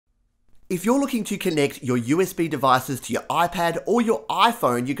If you're looking to connect your USB devices to your iPad or your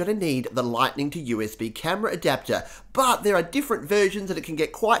iPhone, you're going to need the Lightning to USB camera adapter. But there are different versions and it can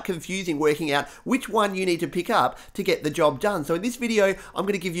get quite confusing working out which one you need to pick up to get the job done. So in this video, I'm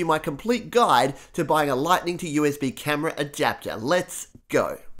going to give you my complete guide to buying a Lightning to USB camera adapter. Let's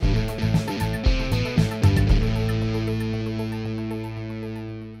go.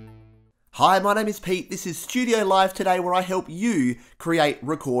 Hi, my name is Pete. This is Studio Live today where I help you create,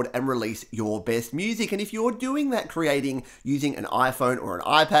 record and release your best music. And if you're doing that creating using an iPhone or an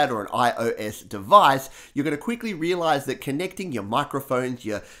iPad or an iOS device, you're going to quickly realize that connecting your microphones,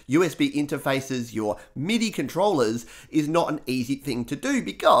 your USB interfaces, your MIDI controllers is not an easy thing to do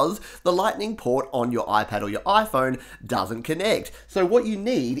because the Lightning port on your iPad or your iPhone doesn't connect. So what you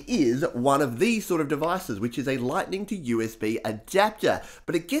need is one of these sort of devices, which is a Lightning to USB adapter.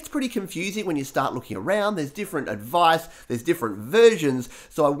 But it gets pretty confusing when you start looking around. There's different advice, there's different versions,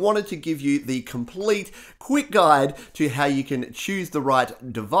 so I wanted to give you the complete quick guide to how you can choose the right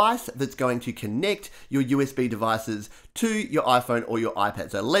device that's going to connect your USB devices to your iPhone or your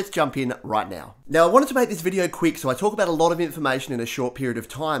iPad. So let's jump in right now. Now I wanted to make this video quick, so I talk about a lot of information in a short period of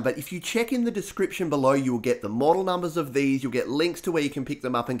time, but if you check in the description below, you will get the model numbers of these, you'll get links to where you can pick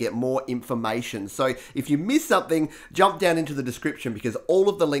them up and get more information. So if you miss something, jump down into the description because all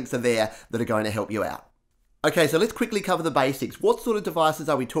of the links are there that are going to help you out. Okay, so let's quickly cover the basics. What sort of devices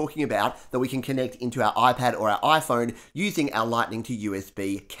are we talking about that we can connect into our iPad or our iPhone using our Lightning to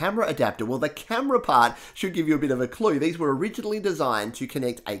USB camera adapter? Well, the camera part should give you a bit of a clue. These were originally designed to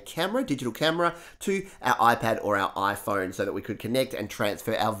connect a camera, digital camera, to our iPad or our iPhone so that we could connect and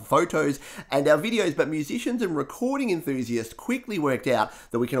transfer our photos and our videos. But musicians and recording enthusiasts quickly worked out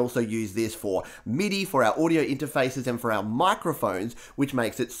that we can also use this for MIDI, for our audio interfaces and for our microphones, which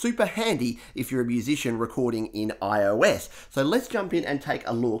makes it super handy if you're a musician recording in iOS. So let's jump in and take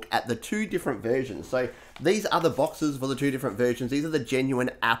a look at the two different versions. So these are the boxes for the two different versions. These are the genuine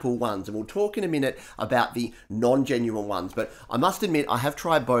Apple ones, and we'll talk in a minute about the non-genuine ones. But I must admit, I have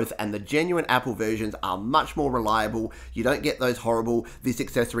tried both, and the genuine Apple versions are much more reliable. You don't get those horrible, this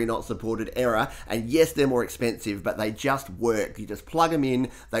accessory not supported error. And yes, they're more expensive, but they just work. You just plug them in,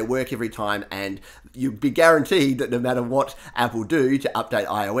 they work every time, and you'll be guaranteed that no matter what Apple do to update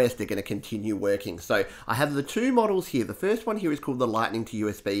iOS, they're going to continue working. So I have the two models here. The first one here is called the Lightning to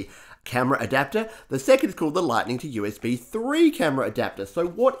USB camera adapter. The second is called the Lightning to USB 3 camera adapter. So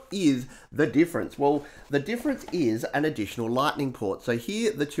what is the difference? Well, the difference is an additional Lightning port. So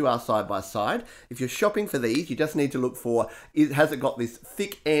here the two are side by side. If you're shopping for these, you just need to look for, has it got this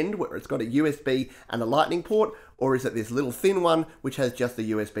thick end where it's got a USB and a Lightning port, or is it this little thin one which has just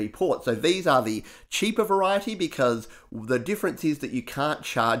the USB port? So these are the cheaper variety because the difference is that you can't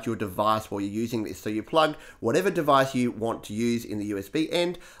charge your device while you're using this. So you plug whatever device you want to use in the USB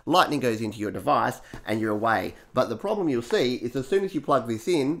end, Lightning goes into your device and you're away. But the problem you'll see is as soon as you plug this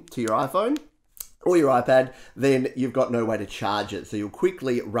in to your iPhone or your iPad, then you've got no way to charge it. So you'll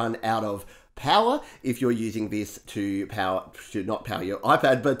quickly run out of power if you're using this to not power your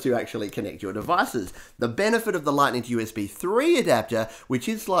iPad, but to actually connect your devices. The benefit of the Lightning to USB 3 adapter, which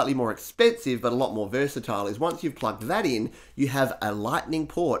is slightly more expensive but a lot more versatile, is once you've plugged that in, you have a Lightning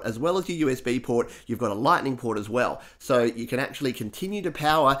port as well as your USB port. You've got a Lightning port as well, so you can actually continue to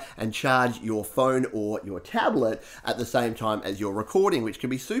power and charge your phone or your tablet at the same time as you're recording, which can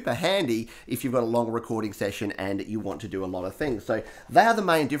be super handy if you've got a long recording session and you want to do a lot of things. So they are the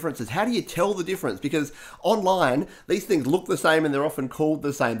main differences. How do you tell the difference? Because online these things look the same and they're often called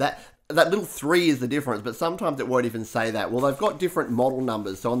the same. That little 3 is the difference, but sometimes it won't even say that. Well, they've got different model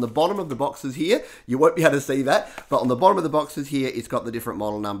numbers. So on the bottom of the boxes here, you won't be able to see that, but on the bottom of the boxes here, it's got the different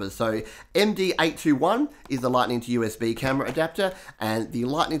model numbers. So MD821 is the Lightning to USB camera adapter, and the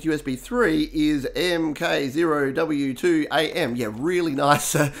Lightning to USB 3 is MK0W2AM. Yeah, really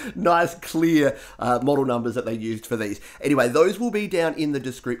nice, nice clear model numbers that they used for these. Anyway, those will be down in the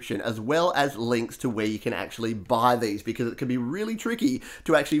description, as well as links to where you can actually buy these, because it can be really tricky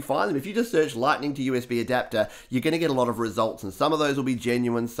to actually find them. If you just search Lightning to USB adapter, you're going to get a lot of results, and some of those will be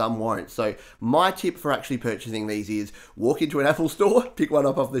genuine, some won't. So my tip for actually purchasing these is walk into an Apple store, pick one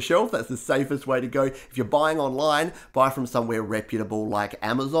up off the shelf. That's the safest way to go. If you're buying online, buy from somewhere reputable like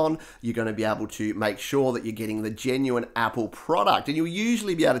Amazon. You're going to be able to make sure that you're getting the genuine Apple product, and you'll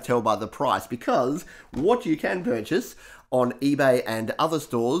usually be able to tell by the price, because what you can purchase on eBay and other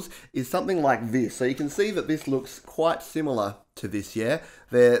stores is something like this. So you can see that this looks quite similar to this, yeah?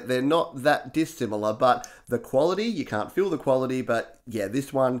 They're not that dissimilar, but the quality, you can't feel the quality, but yeah,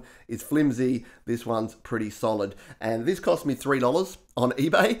 this one is flimsy, this one's pretty solid. And this cost me $3 on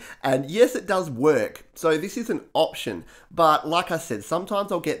eBay, and yes, it does work. So this is an option, but like I said,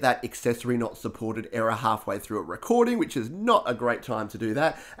 sometimes I'll get that accessory not supported error halfway through a recording, which is not a great time to do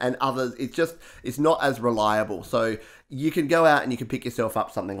that, and others, it's not as reliable. So you can go out and you can pick yourself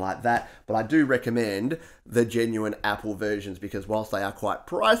up something like that, but I do recommend the genuine Apple versions because whilst they are quite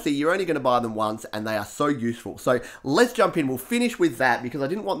pricey, you're only going to buy them once and they are so useful. So let's jump in. We'll finish with that because I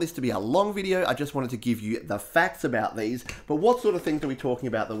didn't want this to be a long video. I just wanted to give you the facts about these. But what sort of things are we talking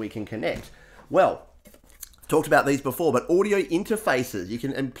about that we can connect? Well, talked about these before, but audio interfaces. You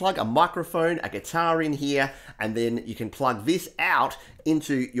can plug a microphone, a guitar in here, and then you can plug this out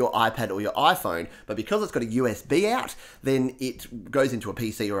into your iPad or your iPhone. But because it's got a USB out, then it goes into a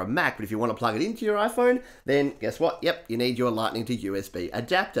PC or a Mac. But if you want to plug it into your iPhone, then guess what? Yep, you need your Lightning to USB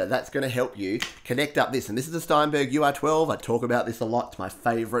adapter. That's going to help you connect up this. And this is a Steinberg UR12. I talk about this a lot. It's my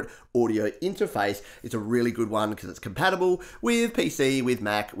favorite audio interface. It's a really good one because it's compatible with PC, with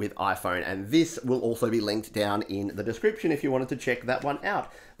Mac, with iPhone. And this will also be linked down in the description if you wanted to check that one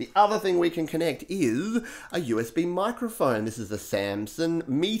out. The other thing we can connect is a USB microphone. This is the Samsung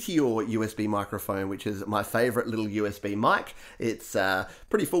Meteor USB microphone, which is my favorite little USB mic. It's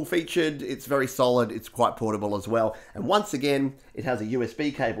pretty full-featured, it's very solid, it's quite portable as well. And once again, it has a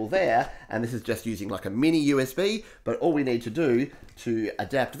USB cable there, and this is just using like a mini USB, but all we need to do to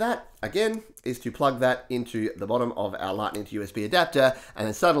adapt that, again, is to plug that into the bottom of our Lightning to USB adapter, and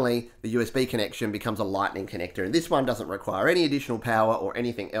then suddenly the USB connection becomes a Lightning connector. And this one doesn't require any additional power or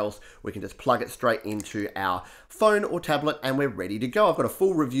anything else. We can just plug it straight into our phone or tablet and we're ready to go. I've got a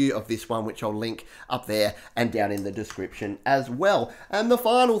full review of this one, which I'll link up there and down in the description as well. And the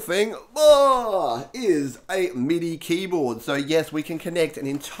final thing is a MIDI keyboard. So yes, we can connect an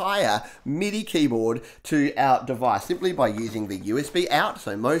entire MIDI keyboard to our device simply by using the USB out.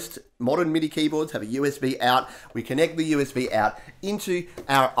 So most modern MIDI keyboards have a USB out. We connect the USB out into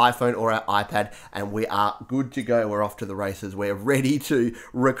our iPhone or our iPad and we are good to go. We're off to the races. We're ready to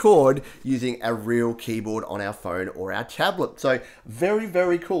record using a real keyboard on our phone or our tablet. So very,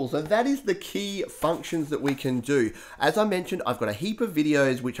 very cool. So that is the key functions that we can do. As I mentioned, I've got a heap of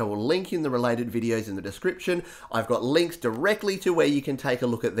videos which I will link in the related videos in the description. I've got links directly to where you can take a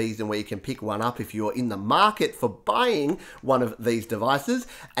look at these and where you can pick one up if you're in the market for buying one of these devices.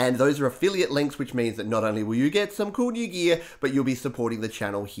 And those are affiliate links, which means that not only will you get some cool new gear, but you'll be supporting the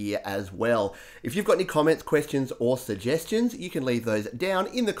channel here as well. If you've got any comments, questions, or suggestions, you can leave those down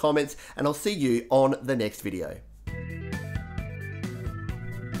in the comments, and I'll see you on the next video.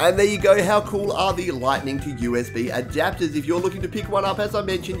 And there you go, how cool are the Lightning to USB adapters? If you're looking to pick one up, as I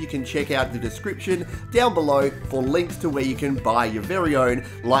mentioned, you can check out the description down below for links to where you can buy your very own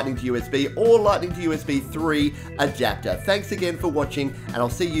Lightning to USB or Lightning to USB 3 adapter. Thanks again for watching, and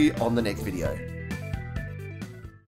I'll see you on the next video.